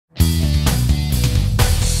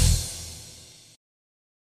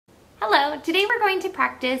Hello, today we're going to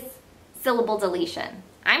practice syllable deletion.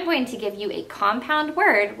 I'm going to give you a compound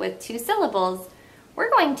word with 2 syllables. We're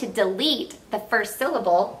going to delete the first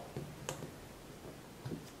syllable,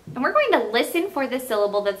 and we're going to listen for the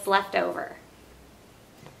syllable that's left over.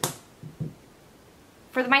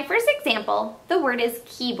 For my first example, the word is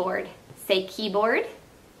keyboard. Say keyboard.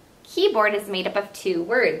 Keyboard is made up of 2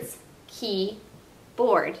 words.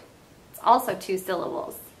 Keyboard. It's also 2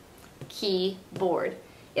 syllables. Keyboard.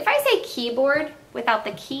 If I say keyboard without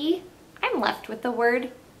the key, I'm left with the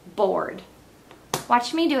word board.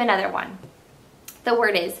 Watch me do another one. The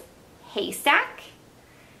word is haystack.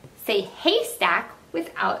 Say haystack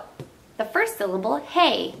without the first syllable,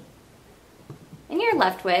 hay. And you're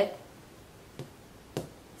left with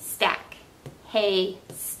stack.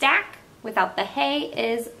 Haystack without the hay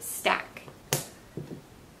is stack.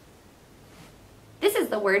 This is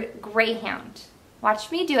the word greyhound.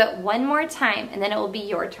 Watch me do it one more time and then it will be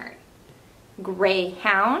your turn.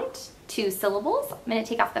 Greyhound, 2 syllables. I'm going to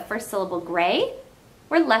take off the first syllable, gray.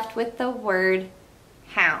 We're left with the word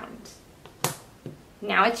hound.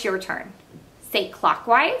 Now it's your turn. Say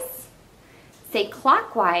clockwise. Say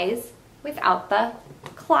clockwise without the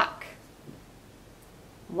clock.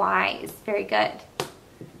 Wise, very good.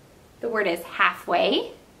 The word is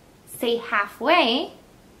halfway. Say halfway.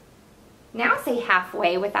 Now say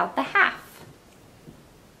halfway without the half.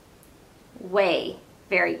 Way,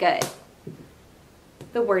 very good.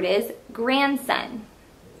 The word is grandson.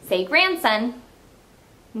 Say grandson.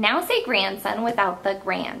 Now say grandson without the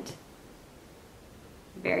grand.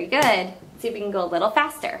 Very good. See if we can go a little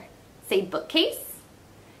faster. Say bookcase.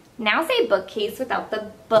 Now say bookcase without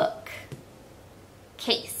the book.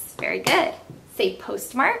 Case, very good. Say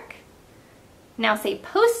postmark. Now say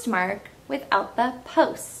postmark without the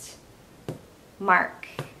post. Mark.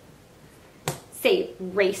 Say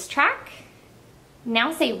racetrack.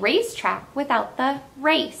 Now say racetrack without the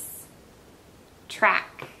race.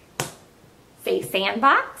 Track. Say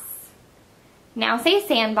sandbox. Now say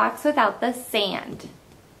sandbox without the sand.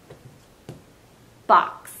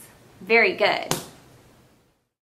 Box. Very good.